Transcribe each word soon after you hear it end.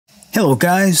Hello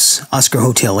guys, Oscar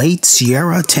Hotel 8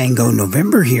 Sierra Tango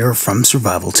November here from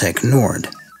Survival Tech Nord.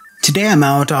 Today I'm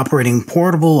out operating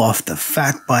portable off the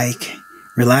fat bike,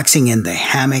 relaxing in the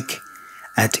hammock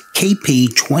at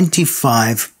KP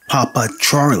 25 Papa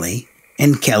Charlie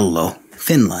in Kello,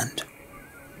 Finland.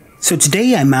 So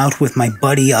today I'm out with my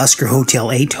buddy Oscar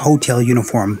Hotel 8 Hotel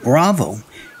Uniform Bravo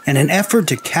in an effort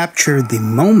to capture the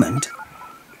moment,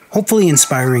 hopefully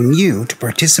inspiring you to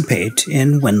participate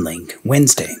in Winlink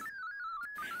Wednesday.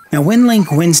 Now,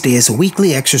 Winlink Wednesday is a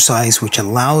weekly exercise which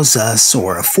allows us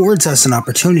or affords us an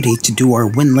opportunity to do our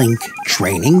Winlink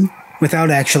training without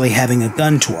actually having a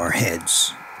gun to our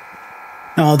heads.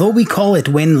 Now, although we call it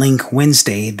Winlink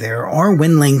Wednesday, there are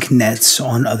Winlink nets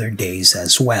on other days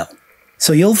as well.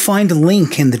 So you'll find a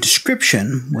link in the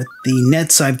description with the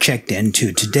nets I've checked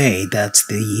into today. That's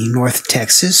the North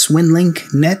Texas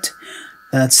Winlink net,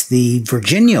 that's the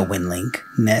Virginia Winlink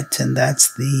net, and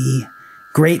that's the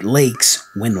Great Lakes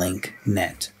Winlink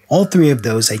net. All three of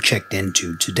those I checked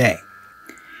into today.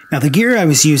 Now the gear I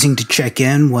was using to check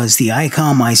in was the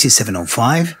Icom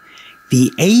IC-705,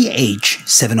 the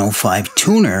AH-705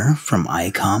 tuner from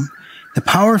Icom, the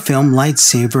Powerfilm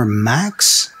Lightsaver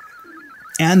Max,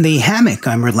 and the hammock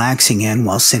I'm relaxing in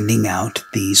while sending out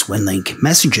these Winlink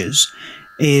messages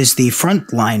is the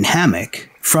Frontline hammock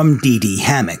from DD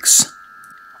Hammocks.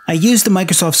 I used the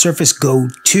Microsoft Surface Go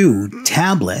 2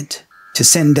 tablet to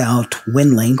send out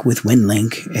Winlink with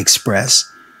Winlink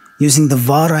Express using the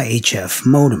VADA HF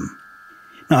modem.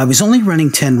 Now I was only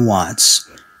running 10 watts,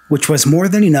 which was more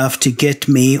than enough to get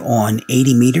me on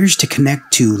 80 meters to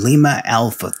connect to Lima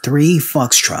Alpha 3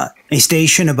 Foxtrot, a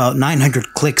station about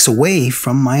 900 clicks away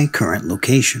from my current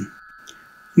location.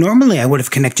 Normally I would have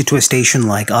connected to a station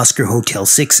like Oscar Hotel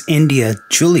 6 India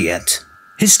Juliet.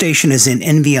 His station is in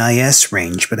NVIS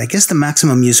range, but I guess the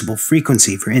maximum usable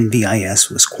frequency for NVIS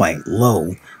was quite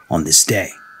low on this day.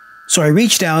 So I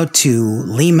reached out to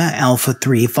Lima Alpha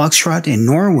 3 Foxtrot in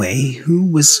Norway, who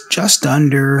was just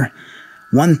under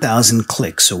 1,000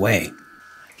 clicks away.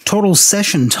 Total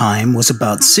session time was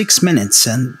about 6 minutes,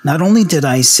 and not only did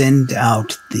I send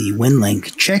out the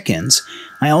Winlink check-ins,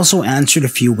 I also answered a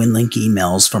few Winlink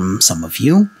emails from some of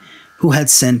you who had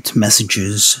sent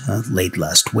messages late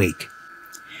last week.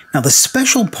 Now, the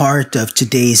special part of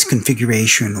today's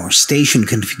configuration or station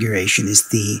configuration is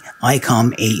the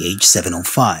Icom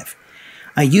AH-705.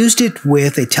 I used it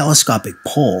with a telescopic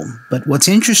pole, but what's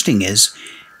interesting is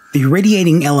the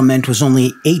radiating element was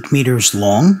only 8 meters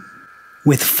long,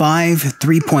 with 5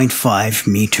 3.5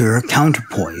 meter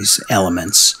counterpoise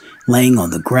elements laying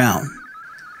on the ground.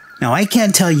 Now, I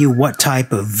can't tell you what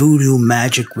type of voodoo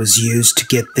magic was used to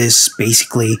get this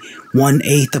basically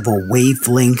 1/8 of a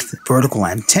wavelength vertical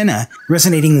antenna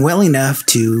resonating well enough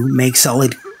to make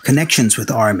solid connections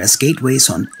with RMS gateways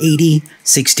on 80,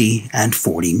 60, and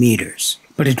 40 meters.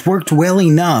 But it worked well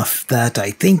enough that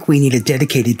I think we need a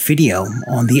dedicated video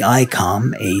on the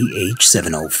Icom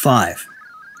AH-705.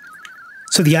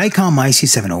 So the Icom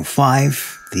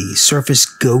IC-705, the Surface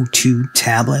Go 2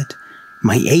 tablet,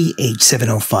 my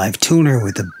AH-705 tuner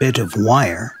with a bit of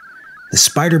wire, the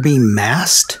Spider Beam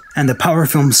mast, and the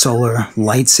Powerfilm Solar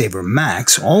Lightsaver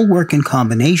Max all work in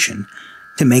combination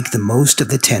to make the most of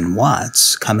the 10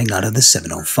 watts coming out of the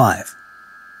 705.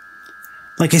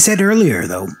 Like I said earlier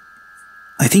though,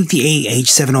 I think the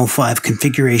AH-705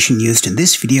 configuration used in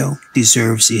this video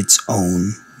deserves its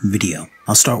own video.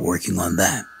 I'll start working on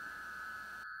that.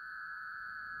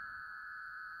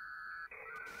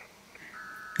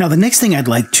 Now, the next thing I'd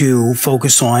like to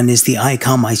focus on is the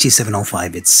Icom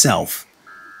IC-705 itself.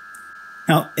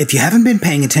 Now, if you haven't been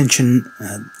paying attention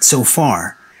so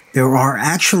far, there are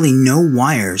actually no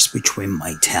wires between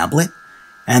my tablet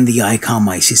and the Icom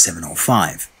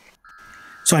IC-705.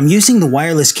 So I'm using the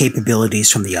wireless capabilities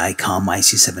from the Icom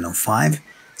IC-705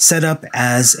 set up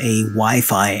as a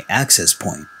Wi-Fi access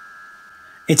point.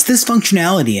 It's this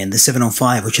functionality in the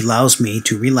 705 which allows me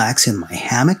to relax in my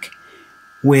hammock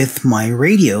with my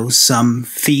radio some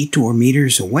feet or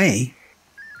meters away,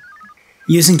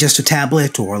 using just a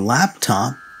tablet or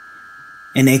laptop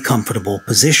in a comfortable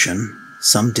position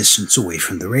some distance away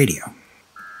from the radio.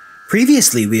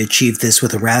 Previously, we achieved this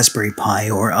with a Raspberry Pi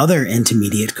or other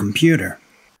intermediate computer.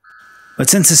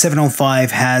 But since the 705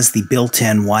 has the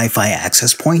built-in Wi-Fi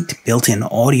access point, built-in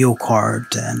audio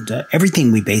card, and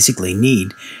everything we basically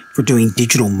need for doing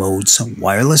digital modes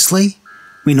wirelessly,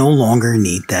 we no longer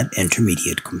need that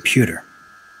intermediate computer.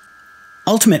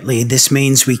 Ultimately, this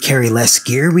means we carry less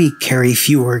gear, we carry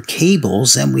fewer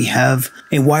cables, and we have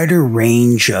a wider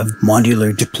range of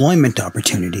modular deployment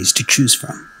opportunities to choose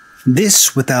from.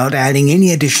 This without adding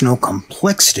any additional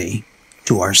complexity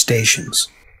to our stations.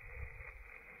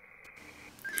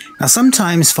 Now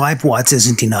sometimes 5 watts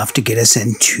isn't enough to get us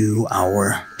into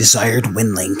our desired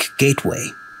Winlink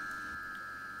gateway.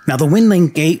 Now the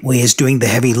Winlink gateway is doing the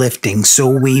heavy lifting, so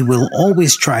we will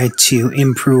always try to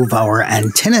improve our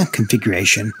antenna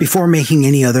configuration before making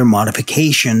any other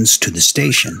modifications to the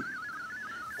station.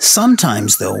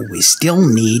 Sometimes though, we still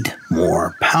need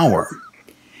more power.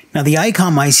 Now the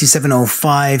Icom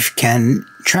IC-705 can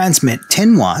transmit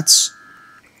 10 watts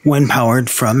when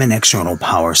powered from an external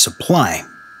power supply.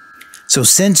 So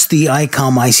since the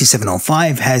Icom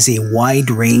IC-705 has a wide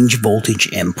range voltage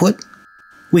input,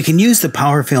 we can use the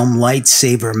Powerfilm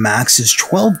Lightsaver Max's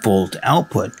 12 volt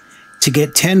output to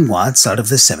get 10 watts out of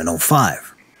the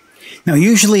 705. Now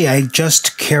usually I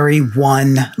just carry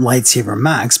one Lightsaver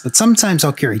Max, but sometimes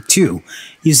I'll carry 2,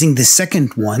 using the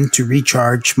second one to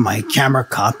recharge my camera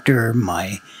copter,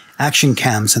 my action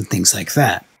cams, and things like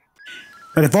that.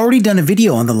 But I've already done a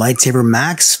video on the Lightsaver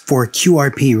Max for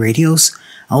QRP radios.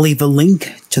 I'll leave a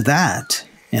link to that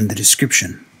in the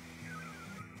description.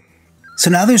 So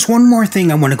now there's one more thing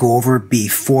I want to go over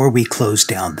before we close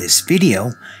down this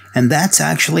video, and that's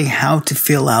actually how to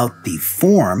fill out the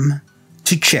form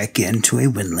to check into a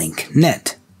Winlink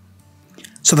net.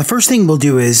 So the first thing we'll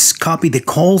do is copy the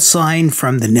call sign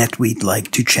from the net we'd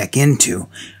like to check into.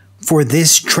 For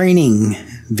this training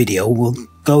video, we'll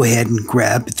go ahead and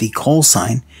grab the call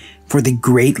sign for the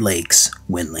Great Lakes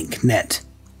Winlink net.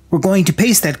 We're going to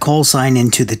paste that call sign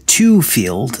into the To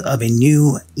field of a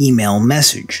new email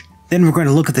message. Then we're going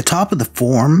to look at the top of the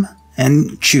form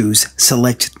and choose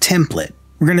Select Template.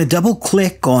 We're going to double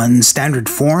click on Standard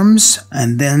Forms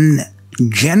and then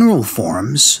General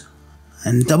Forms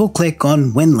and double click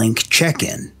on Winlink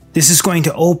Check-in. This is going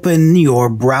to open your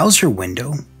browser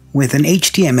window with an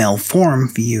HTML form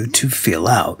for you to fill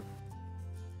out.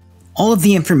 All of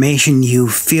the information you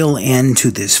fill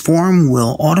into this form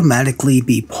will automatically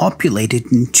be populated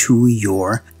into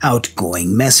your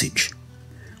outgoing message.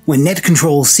 When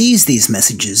NetControl sees these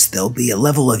messages, there'll be a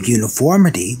level of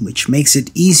uniformity which makes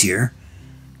it easier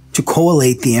to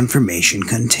collate the information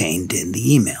contained in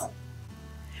the email.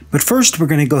 But first we're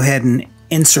going to go ahead and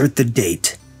insert the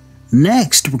date.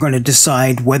 Next, we're going to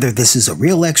decide whether this is a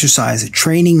real exercise, a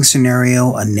training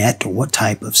scenario, a net, or what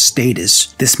type of status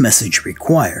this message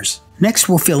requires. Next,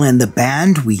 we'll fill in the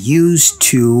band we use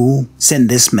to send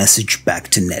this message back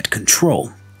to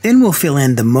NetControl. Then we'll fill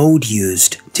in the mode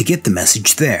used to get the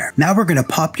message there. Now we're going to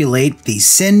populate the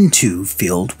Send To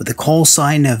field with the call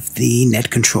sign of the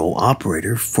NetControl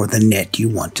operator for the net you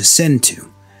want to send to.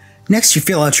 Next, you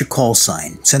fill out your call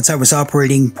sign. Since I was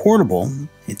operating Portable,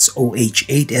 it's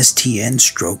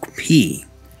OH8STN/P.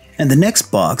 In the next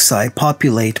box, I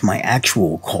populate my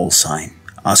actual call sign,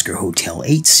 Oscar Hotel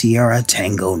 8 Sierra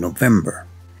Tango November.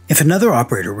 If another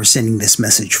operator were sending this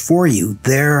message for you,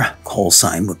 their call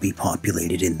sign would be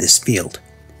populated in this field.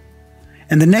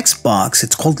 In the next box,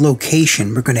 it's called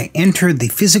Location. We're going to enter the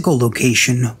physical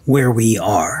location where we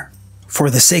are. For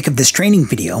the sake of this training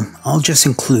video, I'll just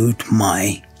include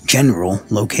my general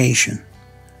location.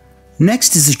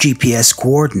 Next is the GPS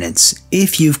coordinates.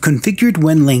 If you've configured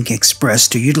Winlink Express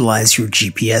to utilize your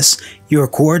GPS, your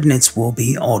coordinates will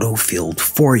be auto-filled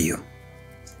for you.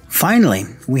 Finally,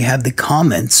 we have the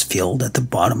comments field at the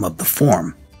bottom of the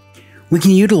form. We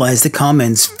can utilize the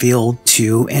comments field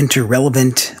to enter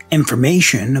relevant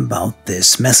information about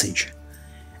this message.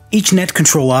 Each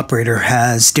NetControl operator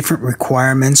has different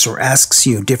requirements or asks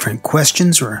you different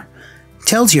questions or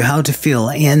tells you how to fill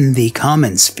in the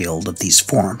comments field of these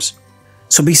forms.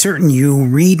 So be certain you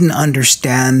read and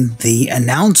understand the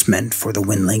announcement for the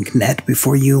Winlink net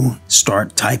before you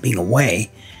start typing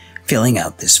away, filling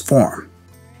out this form.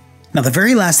 Now the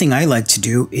very last thing I like to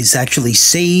do is actually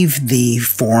save the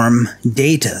form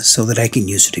data so that I can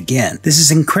use it again. This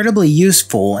is incredibly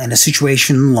useful in a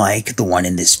situation like the one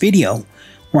in this video,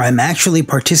 where I'm actually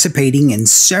participating in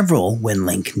several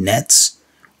Winlink nets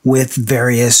with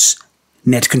various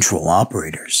NetControl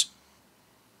operators.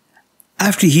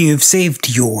 After you've saved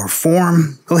your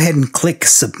form, go ahead and click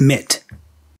Submit.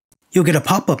 You'll get a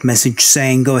pop-up message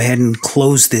saying go ahead and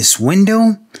close this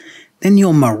window. Then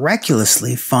you'll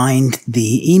miraculously find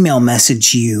the email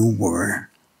message you were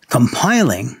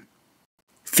compiling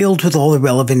filled with all the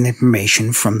relevant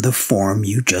information from the form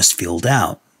you just filled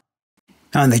out.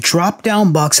 Now in the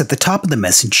drop-down box at the top of the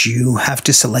message, you have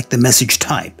to select the message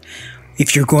type.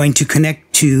 If you're going to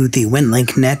connect to the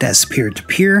Winlink net as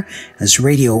peer-to-peer, as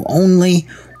radio only,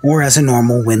 or as a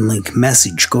normal Winlink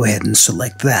message, go ahead and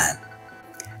select that.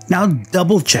 Now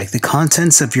double check the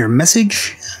contents of your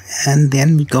message and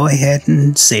then go ahead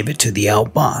and save it to the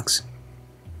outbox.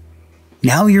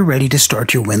 Now you're ready to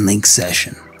start your Winlink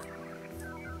session.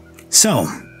 So,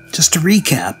 just to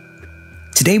recap,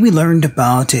 Today we learned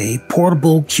about a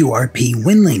portable QRP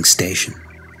Winlink station.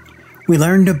 We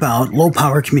learned about low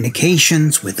power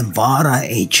communications with VADA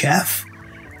HF.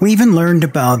 We even learned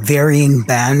about varying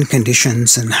band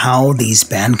conditions and how these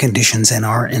band conditions and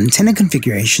our antenna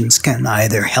configurations can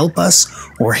either help us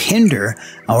or hinder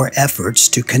our efforts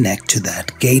to connect to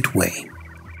that gateway.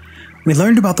 We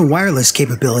learned about the wireless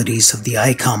capabilities of the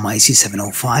Icom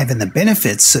IC-705 and the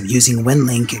benefits of using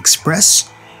Winlink Express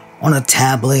on a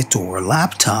tablet or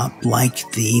laptop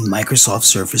like the Microsoft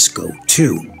Surface Go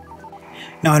 2.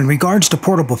 Now, in regards to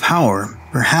portable power,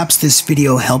 perhaps this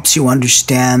video helps you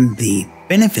understand the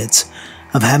benefits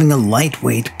of having a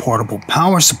lightweight portable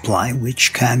power supply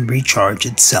which can recharge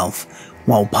itself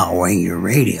while powering your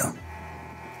radio.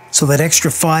 So that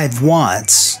extra 5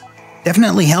 watts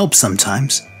definitely helps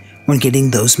sometimes when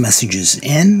getting those messages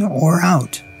in or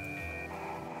out.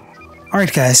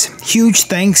 Alright guys, huge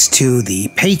thanks to the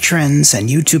patrons and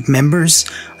YouTube members.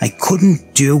 I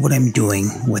couldn't do what I'm doing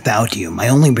without you. My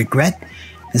only regret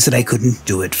is that I couldn't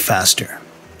do it faster.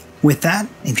 With that,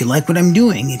 if you like what I'm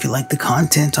doing, if you like the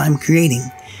content I'm creating,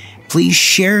 please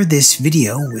share this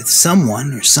video with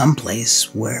someone or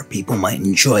someplace where people might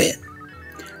enjoy it.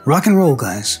 Rock and roll,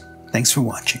 guys. Thanks for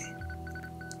watching.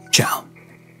 Ciao.